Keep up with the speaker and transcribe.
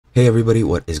Hey everybody,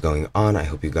 what is going on? I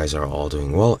hope you guys are all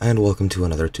doing well, and welcome to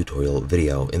another tutorial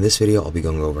video. In this video, I'll be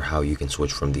going over how you can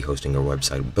switch from the hosting or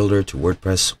website builder to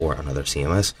WordPress or another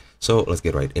CMS. So let's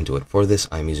get right into it. For this,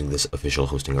 I'm using this official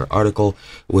Hostinger article,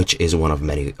 which is one of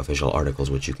many official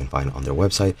articles which you can find on their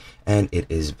website, and it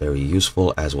is very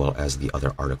useful as well as the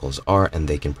other articles are, and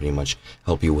they can pretty much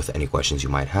help you with any questions you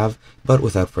might have. But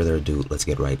without further ado, let's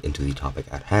get right into the topic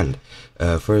at hand.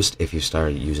 First, if you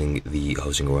start using the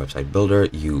hosting or website builder,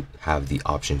 you have the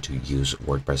option to use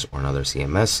WordPress or another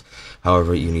CMS.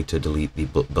 However, you need to delete the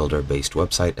builder-based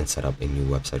website and set up a new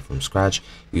website from scratch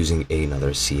using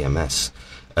another CMS.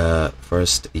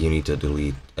 First, you need to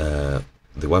delete the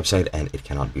website, and it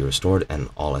cannot be restored, and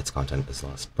all its content is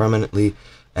lost permanently.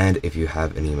 And if you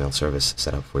have an email service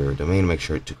set up for your domain, make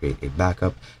sure to create a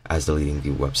backup, as deleting the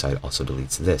website also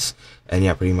deletes this. And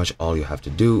yeah, pretty much all you have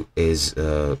to do is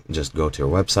just go to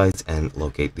your websites and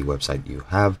locate the website you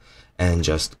have and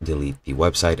just delete the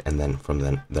website, and then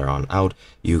from there on out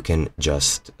you can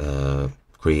just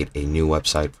create a new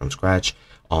website from scratch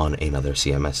on another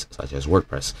CMS such as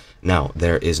WordPress. Now,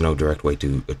 there is no direct way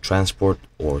to transport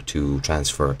or to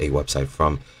transfer a website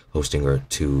from Hostinger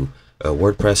to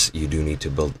WordPress. You do need to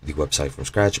build the website from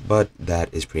scratch, but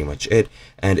that is pretty much it.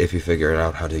 And if you figure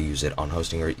out how to use it on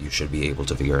Hostinger, you should be able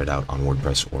to figure it out on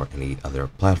WordPress or any other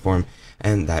platform.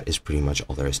 And that is pretty much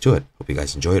all there is to it. Hope you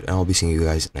guys enjoyed, and I'll be seeing you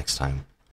guys next time.